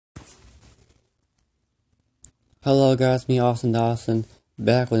Hello guys, me Austin Dawson,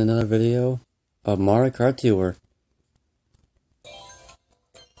 back with another video of Mario Kart Tour.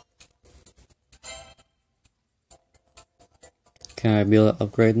 Can I be able to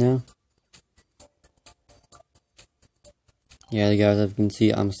upgrade now? Yeah, you guys, as you can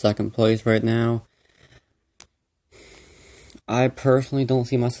see, I'm second place right now. I personally don't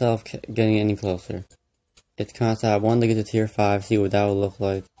see myself getting any closer. It's kind of sad. I wanted to get to tier 5, see what that would look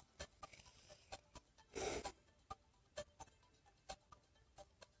like.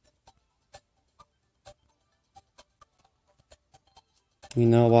 You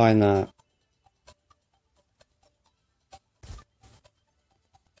know, why not?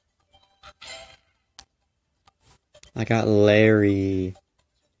 I got Larry.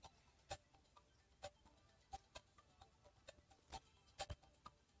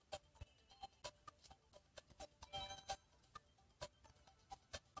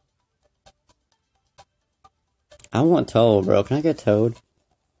 I want Toad, bro. Can I get Toad?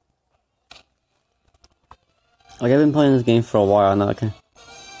 Like, I've been playing this game for a while now. Okay.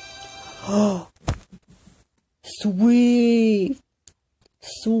 Sweet!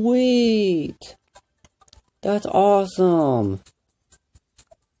 Sweet! That's awesome!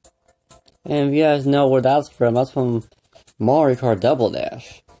 And if you guys know where that's from Mario Kart Double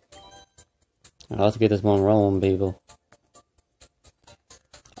Dash. Alright, let's get this one rolling, people.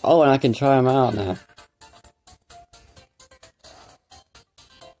 Oh, and I can try them out now.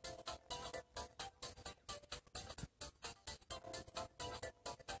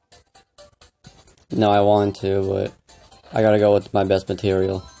 No, I want to, but I gotta go with my best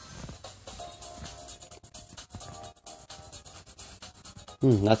material.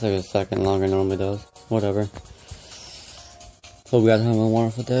 That took a second longer than normally does. Whatever. Hope you guys are having a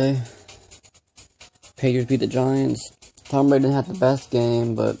wonderful day. Patriots beat the Giants. Tom Brady didn't have the best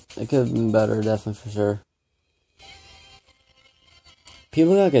game, but it could have been better, definitely for sure.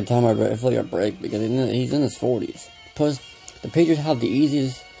 People gotta get Tom Brady like a break because he's in his 40s. Plus, the Patriots have the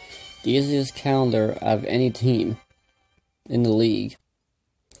easiest calendar of any team in the league.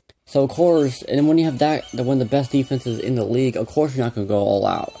 So of course, and when you have one of the best defenses in the league, of course you're not gonna go all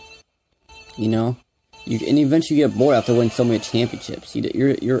out. You know, and eventually you get bored after winning so many championships.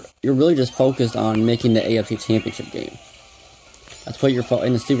 You're really just focused on making the AFC Championship game. That's what you're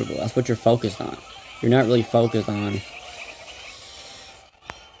in the Super Bowl. That's what you're focused on. You're not really focused on.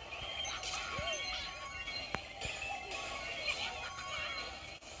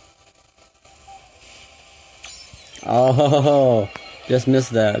 Oh, just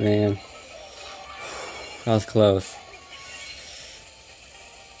missed that, man. That was close.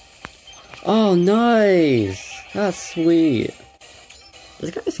 Oh, nice! That's sweet.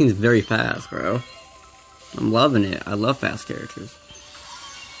 This guy seems very fast, bro. I'm loving it. I love fast characters.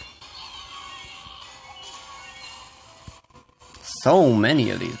 So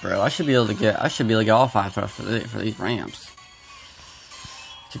many of these, bro. I should be able to get all 5 stars for these ramps.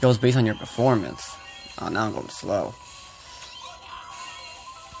 It goes based on your performance. Oh, now I'm going slow.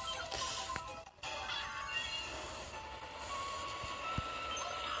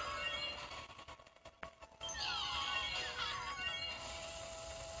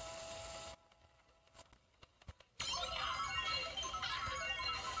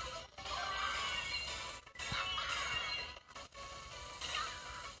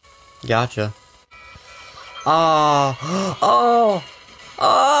 Gotcha. Oh, oh,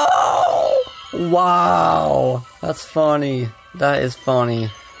 oh! Wow, that's funny. That is funny.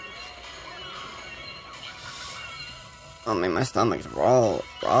 I mean, my stomach's raw.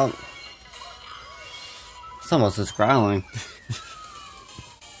 It's almost just growling.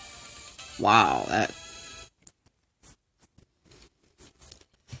 Wow,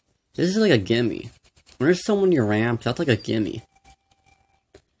 this is like a gimme. When there's so many ramps, that's like a gimme.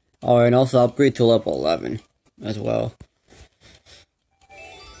 Oh, and also upgrade to level 11 as well.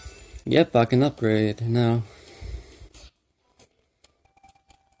 Yep, I can upgrade now.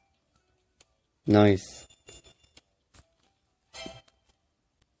 Nice.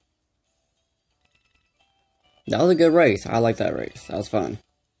 That was a good race. I like that race. That was fun.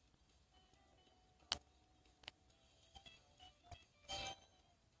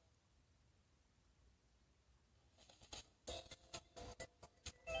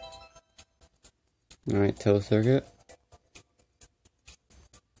 Alright, toe circuit.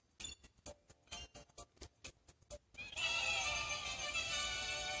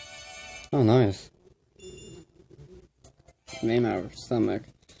 Oh, nice. Made my stomach.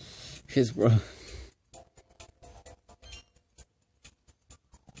 His bro.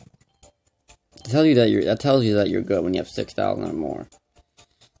 That tells you that you're good when you have 6,000 or more.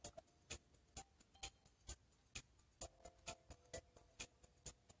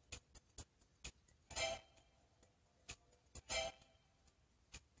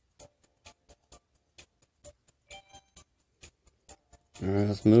 Alright,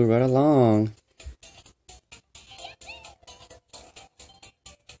 let's move right along.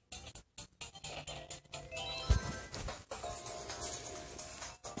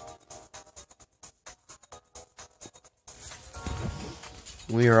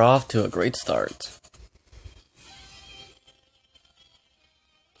 We are off to a great start.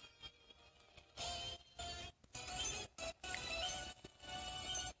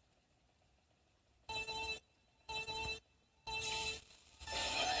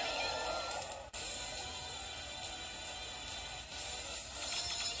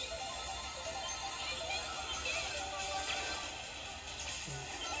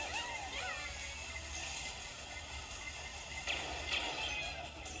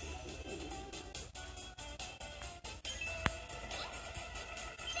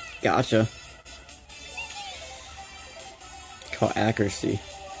 Gotcha. Call accuracy.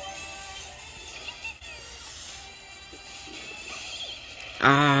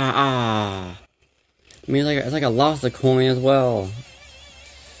 Ah. I mean, it's like I lost the coin as well.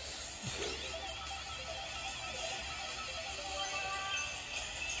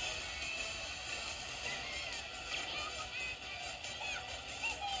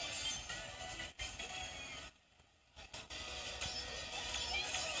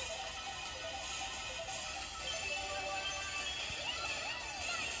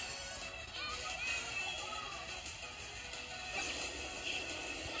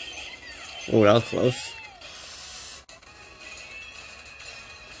 Oh, that was close.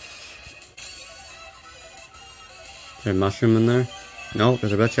 Is there a mushroom in there? Nope,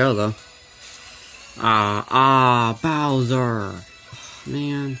 there's a red shell though. Bowser!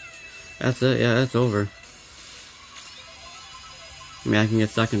 Man. That's it, yeah, that's over. I mean, I can get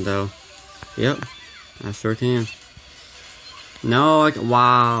second though. Yep, I sure can. No,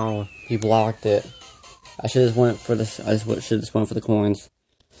 wow. He blocked it. I should have went for this. I should have just went for the coins.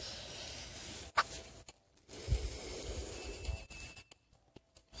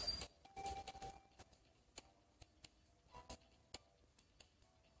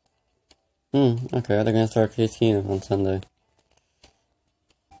 Okay, they're gonna start Case Keenum on Sunday.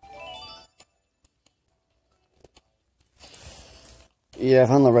 Yeah,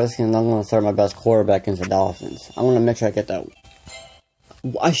 if I'm the Redskins, I'm gonna start my best quarterback against the Dolphins. I wanna make sure I get that.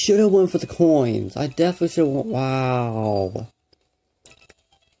 I should have went for the coins. I definitely should have went. Wow.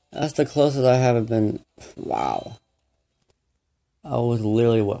 That's the closest I haven't been. Wow. I was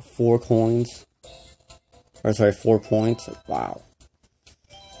literally, what, 4 coins? Or sorry, 4 points? Wow.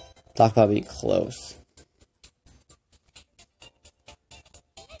 Talk about being close.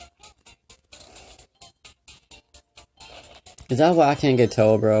 Is that why I can't get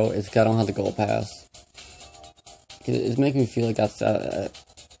toe, bro? It's 'cause I don't have the goal pass. It's making me feel like that's I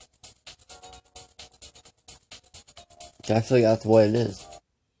feel like that's what it is.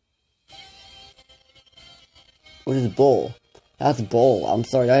 What is bull? That's bull. I'm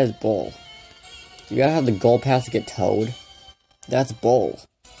sorry, that is bull. You gotta have the goal pass to get towed. That's bull.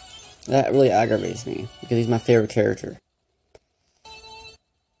 That really aggravates me because he's my favorite character.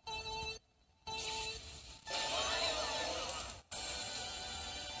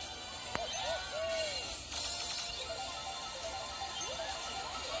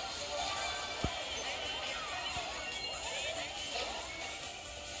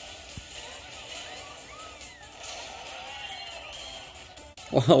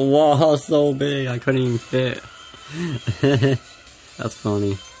 Wall so big I couldn't even fit. That's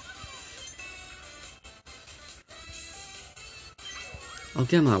funny. I'll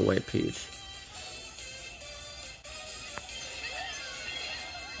get my way, Peach.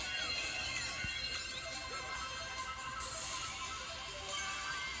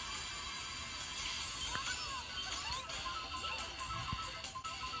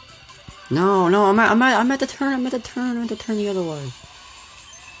 No, I'm at the turn. I'm at the turn the other way.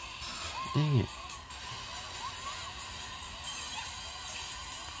 Dang it.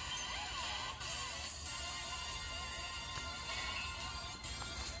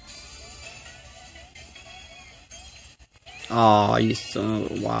 Oh, you so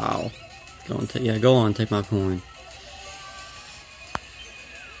wow. Go on, take my coin.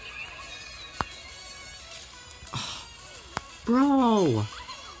 Oh, bro.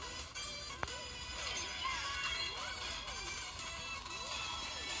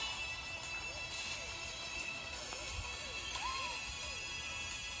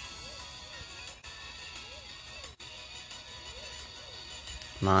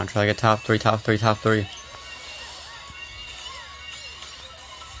 Come on, try to get top three.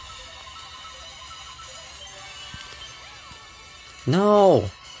 No!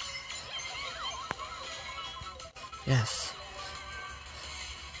 Yes.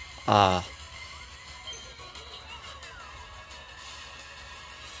 Ah.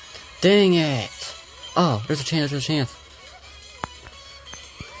 Dang it! Oh, there's a chance, there's a chance.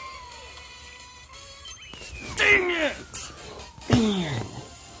 Dang it! Man.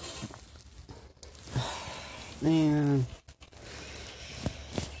 Man.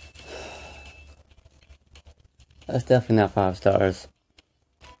 That's definitely not 5 stars.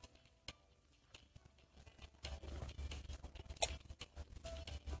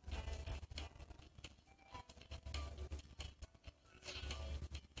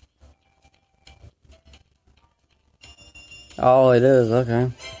 Oh, it is,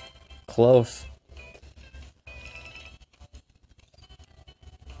 okay. Close.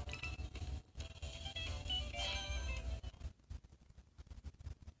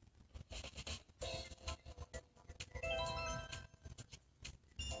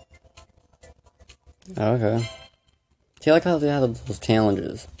 Okay. See, I like how they have those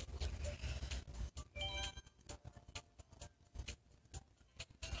challenges.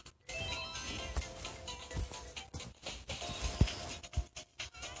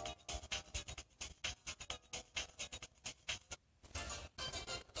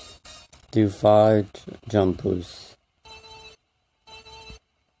 Do 5 jump boosts.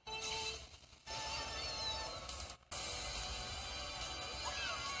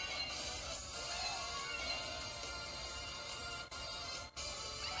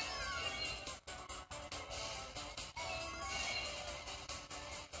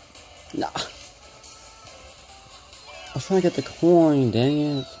 Nah. I was trying to get the coin,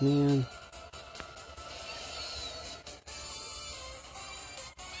 dang it, man.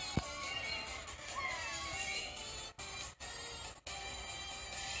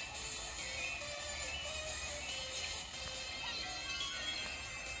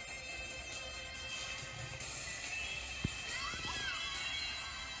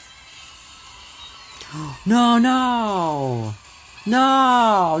 No, no!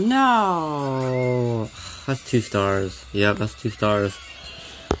 No, no! That's 2 stars. Yep, that's 2 stars.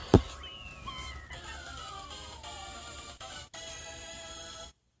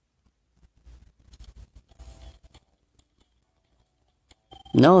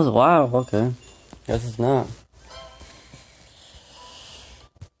 No, wow, okay. Guess it's not.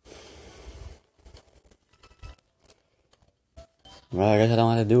 Well, I guess I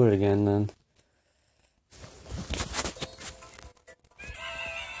don't have to do it again then.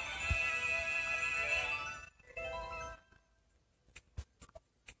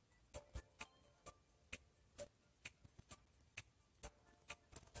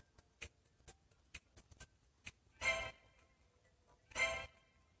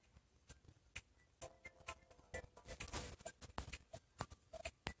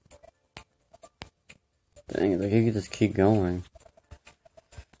 Dang it, like you could just keep going.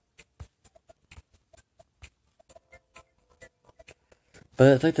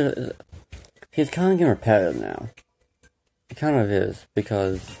 But it's like it's kind of getting repetitive now. It kind of is,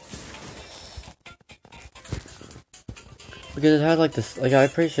 because it had like this, like I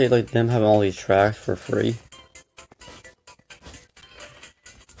appreciate like them having all these tracks for free.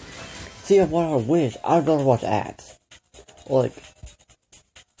 See, what I wish, I'd rather watch ads. Like,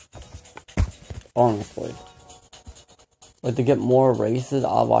 honestly. Like, to get more races,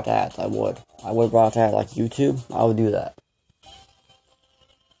 I'll watch ads, I would. I would watch ads like YouTube, I would do that.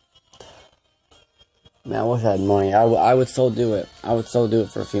 Man, I wish I had money. I would still do it. I would still do it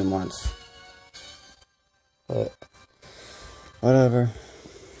for a few months. But, whatever.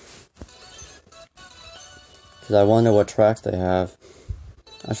 Because I wonder what tracks they have.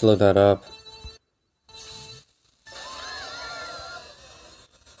 I should look that up.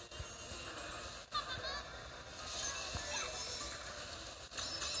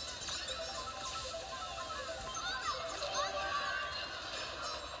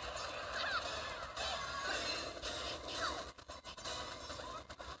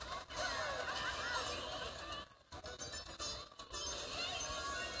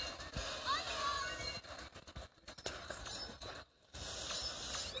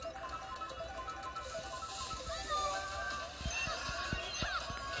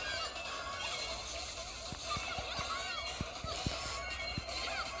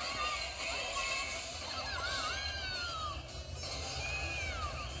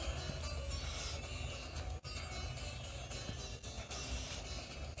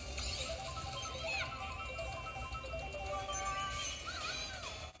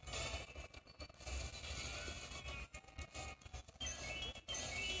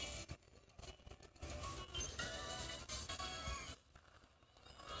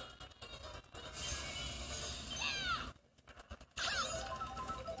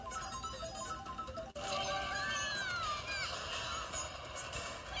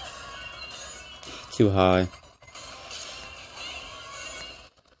 Too high.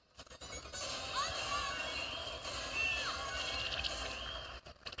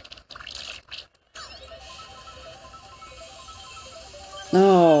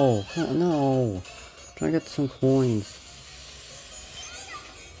 No! No! I'm trying to get some coins.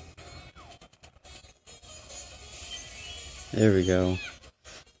 There we go.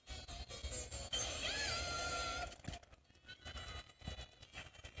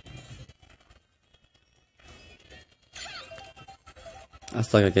 I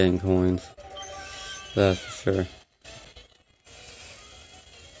suck at getting coins. That's for sure.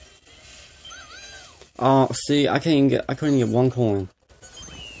 Oh, see, I couldn't get one coin.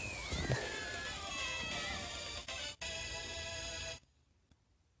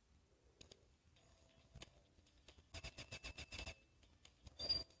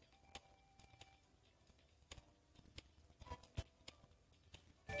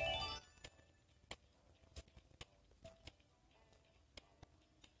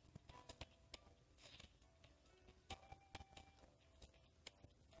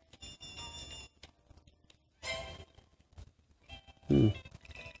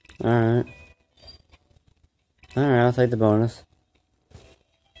 Alright. Alright, I'll take the bonus.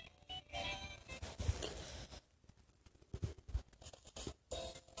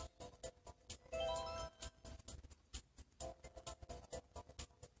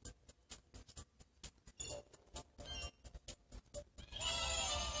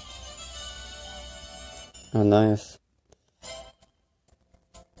 Oh, nice.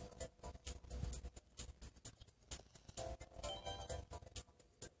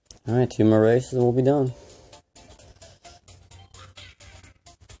 Alright, 2 more races and we'll be done.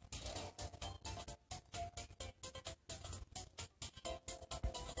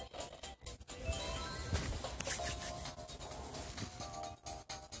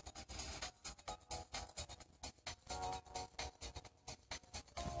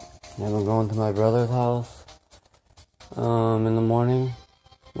 And I'm going to my brother's house in the morning.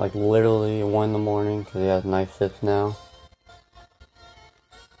 Like literally 1 in the morning because he has night shift now.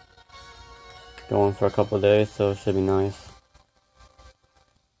 Going for a couple of days, so it should be nice.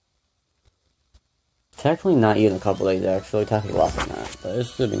 Technically not even a couple of days actually, technically less than that, but it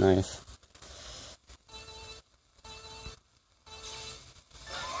should be nice.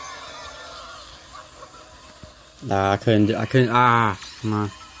 Nah, I couldn't, come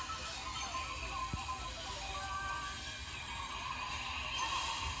on.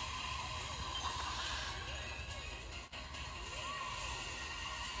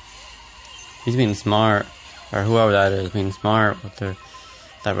 He's being smart, or whoever that is, being smart with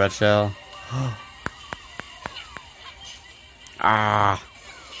that red shell. Ah!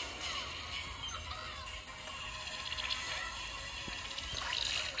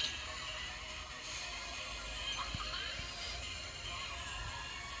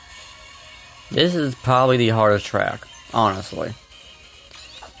 This is probably the hardest track, honestly.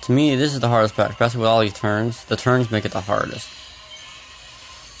 To me, this is the hardest track, especially with all these turns. The turns make it the hardest.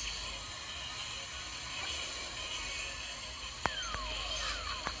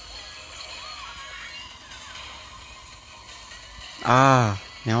 Ah,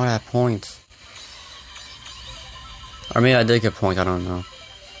 now I have points. Or maybe I did get points, I don't know.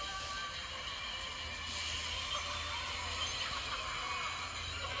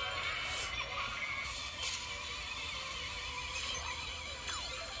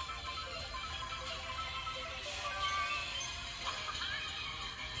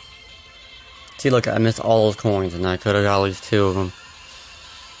 See, look, I missed all those coins, and I could have got at least 2 of them.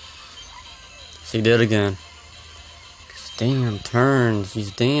 See, did again. These damn turns. These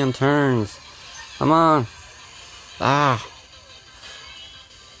damn turns. Come on. Ah.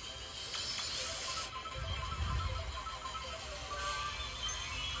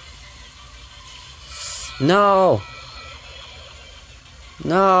 No.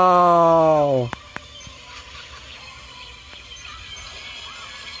 No.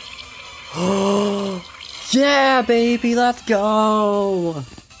 Yeah, baby, let's go.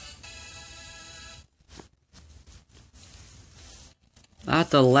 At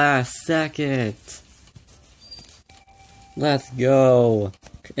the last second. Let's go.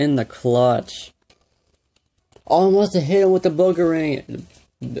 In the clutch. Almost hit him with the boogering.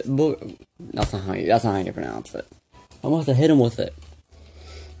 That's not how you pronounce it. Almost hit him with it.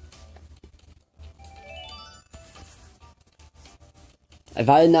 If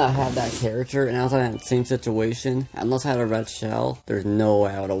I did not have that character and I was in that same situation, unless I had a red shell, there's no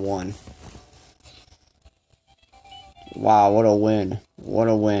way I would have won. Wow, what a win. What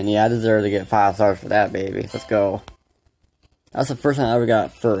a win. Yeah, I deserve to get 5 stars for that, baby. Let's go. That's the first time I ever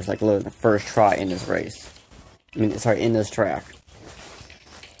got first, like literally the first try in this race. I mean, sorry, in this track.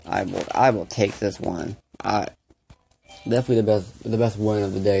 I will take this one. Definitely the best win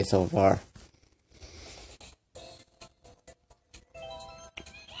of the day so far.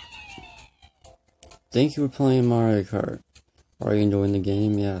 Thank you for playing Mario Kart. Are you enjoying the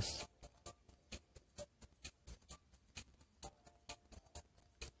game? Yes.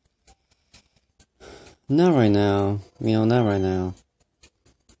 Not right now. You know, not right now.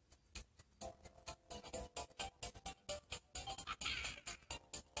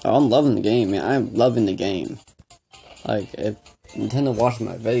 Oh, I'm loving the game, man. I'm loving the game. Like, if Nintendo watches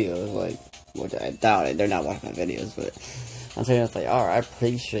my videos, like, which I doubt it, they're not watching my videos, but I'm saying it's like, alright, I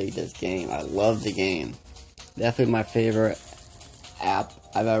appreciate this game. I love the game. Definitely my favorite app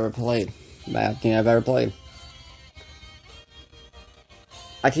I've ever played. App game I've ever played.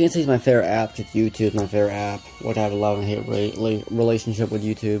 I can't say it's my favorite app because YouTube's my favorite app, which I have a love and hate relationship with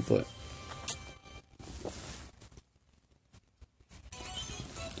YouTube, but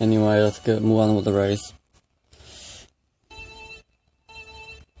anyway, let's move on with the race.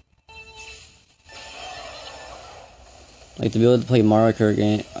 Like, to be able to play Mario Kart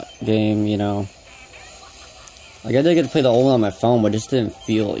game, you know. Like, I did get to play the old one on my phone, but it just didn't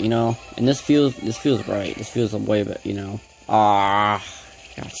feel, you know. And this feels right. This feels a way bit, you know.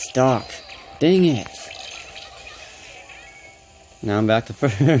 Got stuck. Dang it. Now I'm back to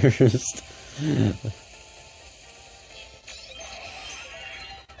first.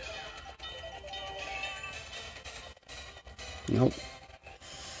 Nope.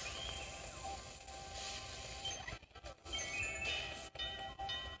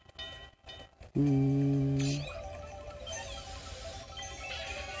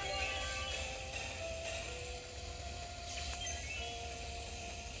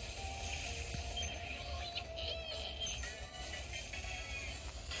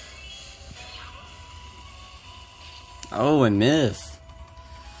 Oh, I missed.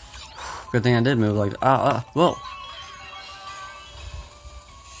 Good thing I did move like whoa.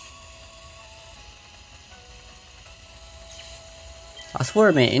 I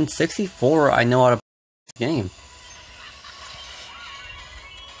swear, man, in 64, I know how to play this game.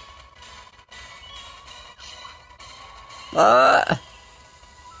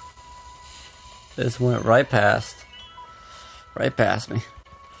 This went right past me.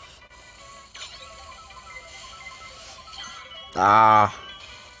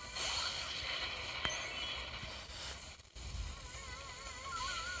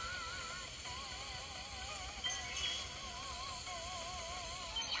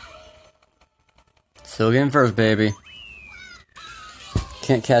 Still getting first, baby.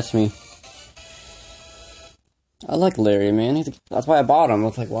 Can't catch me. I like Larry, man. That's why I bought him. I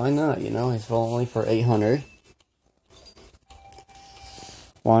was like, why not? You know, he's only for 800.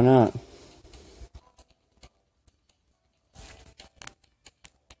 Why not?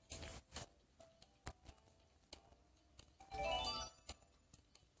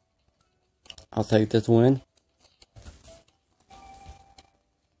 I'll take this win.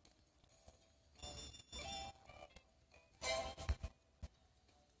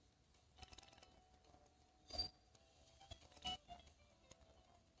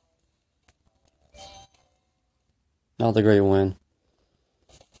 Another great win.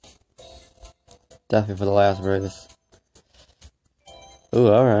 Definitely for the last race. Ooh,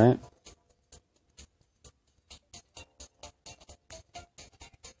 alright.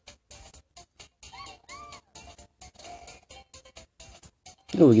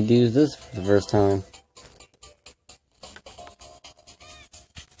 Ooh, we could use this for the first time.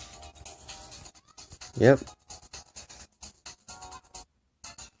 Yep.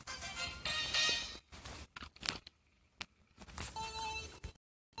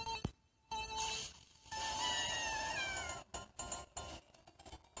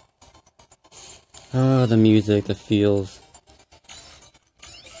 Oh, the music, the feels.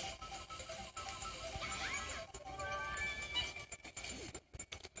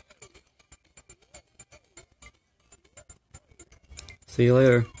 See you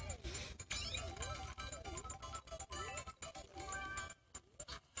later.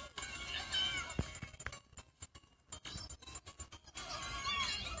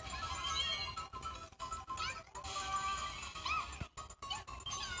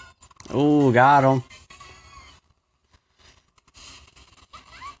 Oh, got him.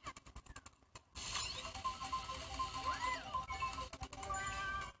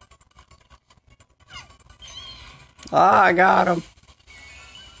 I got him.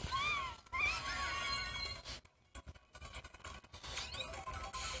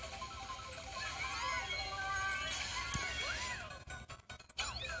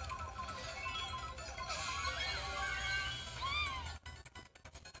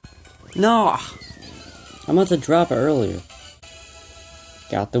 No! I meant to drop it earlier.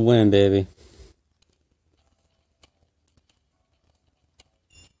 Got the win, baby.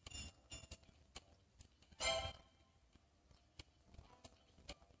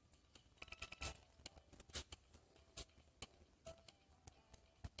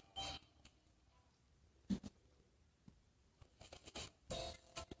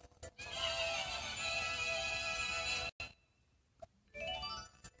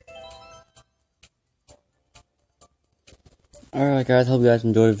 Alright guys, hope you guys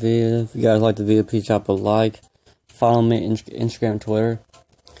enjoyed the video. If you guys liked the video, please drop a like. Follow me on Instagram, Twitter.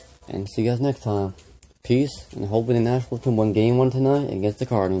 And see you guys next time. Peace, and hoping the Nationals can win game 1 tonight against the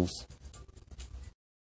Cardinals.